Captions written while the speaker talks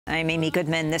I'm Amy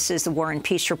Goodman. This is the War and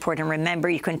Peace Report. And remember,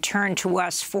 you can turn to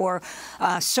us for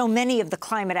so many of the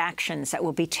climate actions that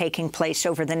will be taking place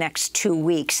over the next 2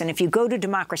 weeks. And if you go to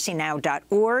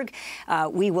democracynow.org,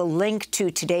 we will link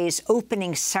to today's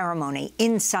opening ceremony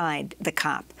inside the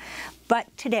COP.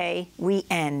 But today, we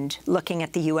end looking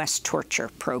at the U.S. torture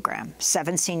program.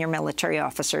 7 senior military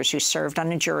officers who served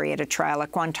on a jury at a trial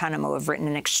at Guantánamo have written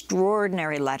an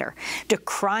extraordinary letter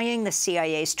decrying the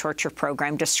CIA's torture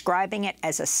program, describing it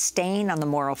as a stain on the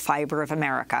moral fiber of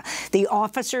America. The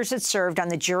officers had served on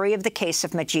the jury of the case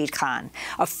of Majid Khan,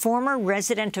 a former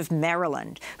resident of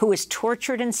Maryland who was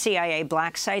tortured in CIA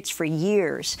black sites for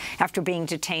years after being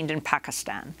detained in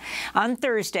Pakistan. On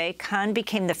Thursday, Khan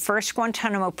became the first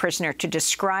Guantánamo prisoner to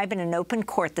describe in an open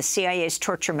court the CIA's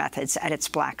torture methods at its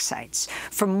black sites.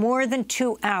 For more than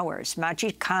 2 hours,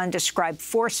 Majid Khan described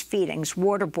force feedings,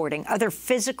 waterboarding, other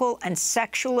physical and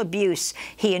sexual abuse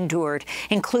he endured,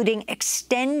 including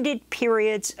extended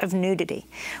periods of nudity,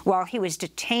 while he was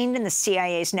detained in the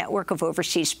CIA's network of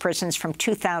overseas prisons from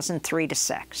 2003 to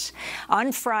 6.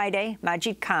 On Friday,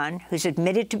 Majid Khan, who's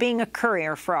admitted to being a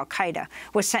courier for al-Qaeda,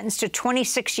 was sentenced to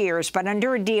 26 years, but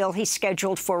under a deal he's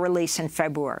scheduled for release in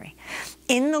February.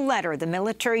 In the letter, the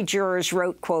military jurors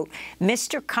wrote, quote,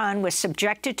 Mr. Khan was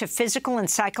subjected to physical and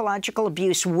psychological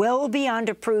abuse well beyond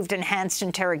approved enhanced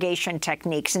interrogation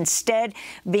techniques, instead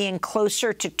being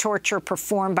closer to torture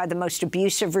performed by the most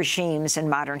abusive regimes in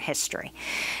modern history.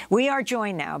 We are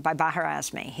joined now by Baher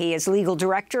Azmy. He is legal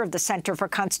director of the Center for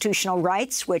Constitutional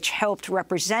Rights, which helped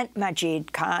represent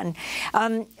Majid Khan.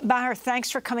 Baher,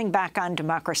 thanks for coming back on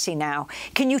Democracy Now!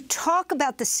 Can you talk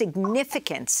about the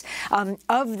significance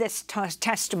of this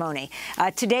testimony?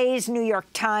 Today's New York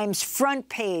Times front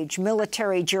page,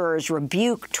 military jurors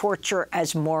rebuke torture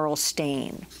as moral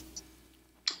stain.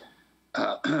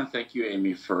 Thank you,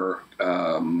 Amy, for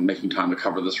making time to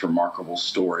cover this remarkable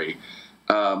story.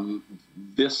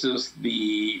 This is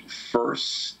the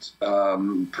first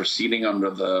proceeding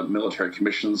under the military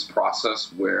commissions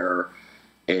process where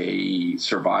a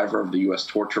survivor of the U.S.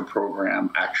 torture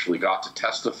program actually got to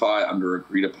testify under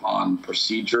agreed-upon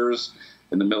procedures.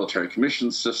 In the military commission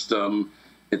system,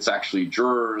 it's actually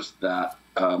jurors that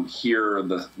hear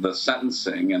the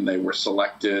sentencing, and they were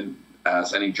selected,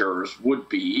 as any jurors would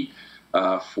be,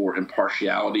 for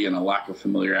impartiality and a lack of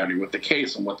familiarity with the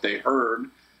case. And what they heard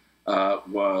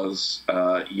was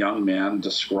a young man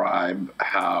describe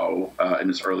how, in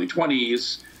his early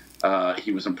 20s,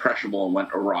 he was impressionable and went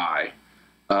awry.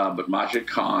 But Majid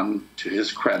Khan, to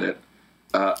his credit,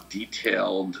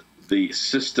 detailed the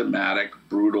systematic,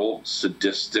 brutal,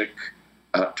 sadistic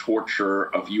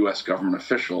torture of U.S. government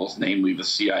officials, namely the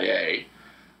CIA,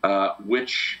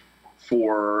 which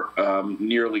for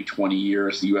nearly 20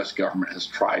 years the U.S. government has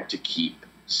tried to keep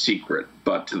secret.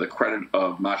 But to the credit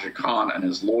of Majid Khan and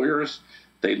his lawyers,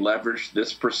 they leveraged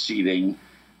this proceeding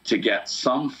to get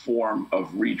some form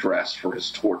of redress for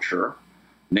his torture,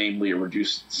 namely a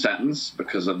reduced sentence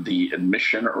because of the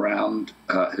admission around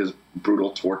his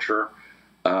brutal torture,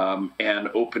 and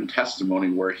open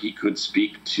testimony where he could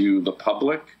speak to the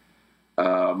public,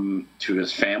 to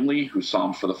his family who saw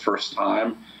him for the first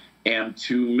time, and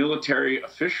to military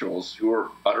officials who are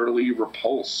utterly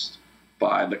repulsed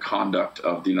by the conduct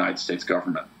of the United States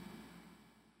government.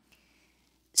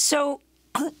 So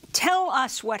tell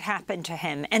us what happened to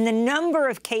him and the number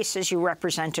of cases you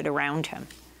represented around him.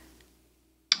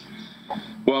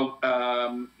 Well,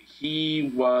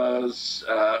 he was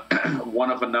one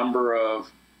of a number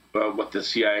of what the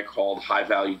CIA called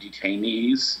high-value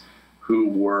detainees who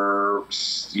were,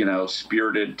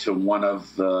 spirited to one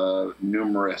of the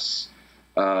numerous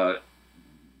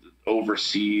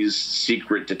overseas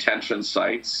secret detention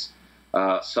sites,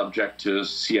 subject to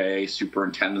CIA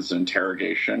superintendents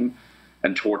interrogation,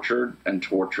 and tortured and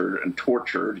tortured and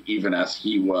tortured, even as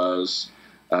he was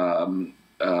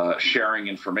sharing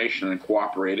information and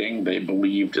cooperating. They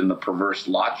believed in the perverse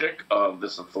logic of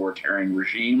this authoritarian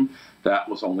regime. That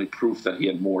was only proof that he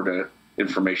had more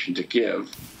information to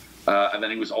give. And then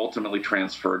he was ultimately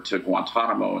transferred to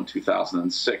Guantánamo in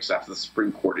 2006 after the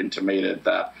Supreme Court intimated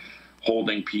that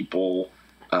holding people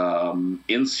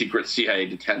in secret CIA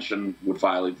detention would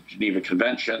violate the Geneva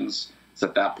Conventions. So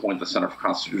at that point, the Center for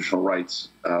Constitutional Rights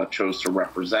chose to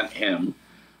represent him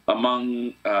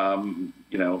among,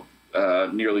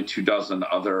 nearly 24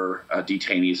 other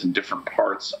detainees in different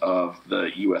parts of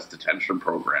the U.S. detention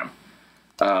program.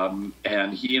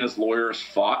 And he and his lawyers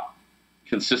fought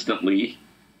consistently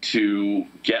to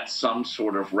get some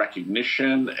sort of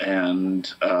recognition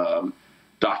and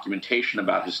documentation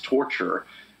about his torture.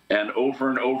 And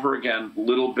over again, a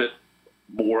little bit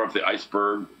more of the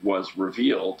iceberg was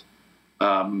revealed.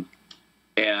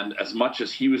 And as much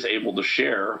as he was able to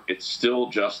share, it's still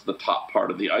just the top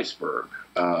part of the iceberg.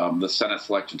 The Senate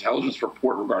Select Intelligence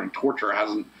Report regarding torture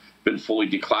hasn't been fully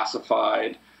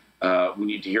declassified. We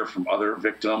need to hear from other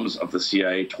victims of the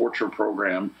CIA torture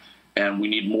program, and we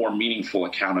need more meaningful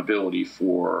accountability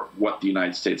for what the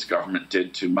United States government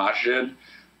did to Majid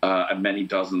and many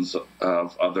dozens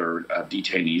of other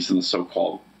detainees in the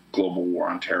so-called global war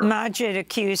on terror. Majid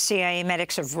accused CIA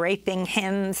medics of raping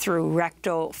him through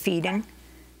rectal feeding.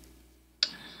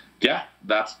 Yeah,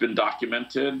 that's been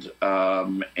documented,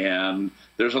 and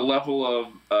there's a level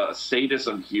of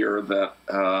sadism here that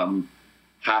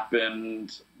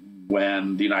happened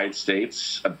when the United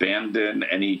States abandoned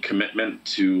any commitment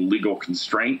to legal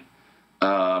constraint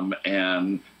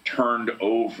and turned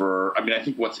over. I mean, I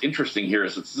think what's interesting here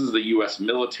is that this is the U.S.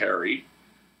 military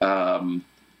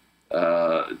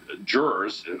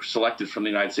jurors selected from the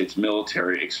United States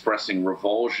military expressing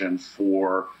revulsion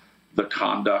for the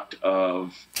conduct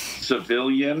of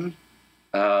civilians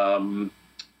who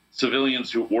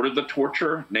ordered the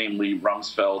torture, namely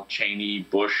Rumsfeld, Cheney,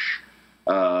 Bush,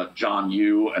 John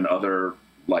Yoo, and other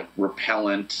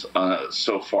repellent,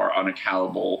 so far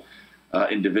unaccountable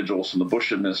individuals from the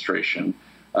Bush administration,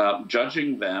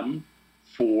 judging them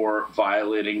for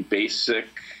violating basic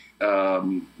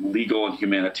legal and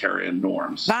humanitarian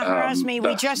norms. Baher Azmy,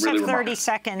 we just have 30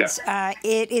 seconds. Yeah.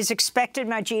 It is expected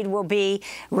Majid will be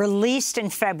released in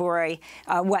February.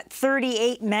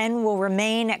 38 men will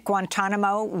remain at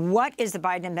Guantanamo. What is the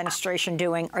Biden administration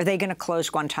doing? Are they going to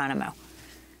close Guantanamo?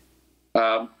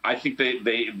 I think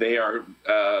they are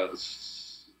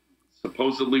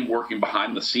supposedly working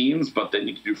behind the scenes, but they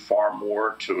need to do far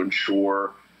more to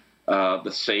ensure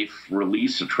the safe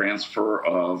release and transfer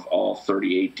of all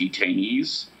 38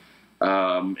 detainees,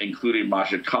 including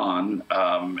Majid Khan,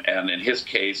 and in his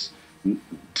case,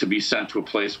 to be sent to a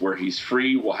place where he's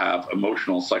free, will have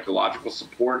emotional and psychological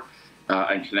support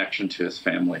and connection to his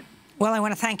family. Well, I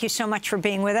want to thank you so much for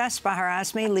being with us, Baher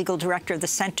Azmy, Legal Director of the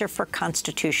Center for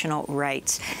Constitutional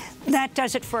Rights. That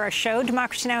does it for our show.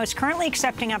 Democracy Now! Is currently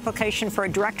accepting application for a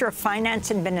Director of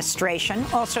Finance Administration,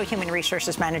 also Human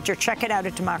Resources Manager. Check it out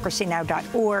at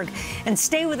democracynow.org. And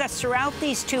stay with us throughout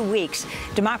these 2 weeks.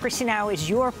 Democracy Now! Is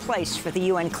your place for the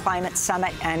UN Climate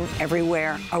Summit and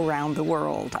everywhere around the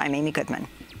world. I'm Amy Goodman.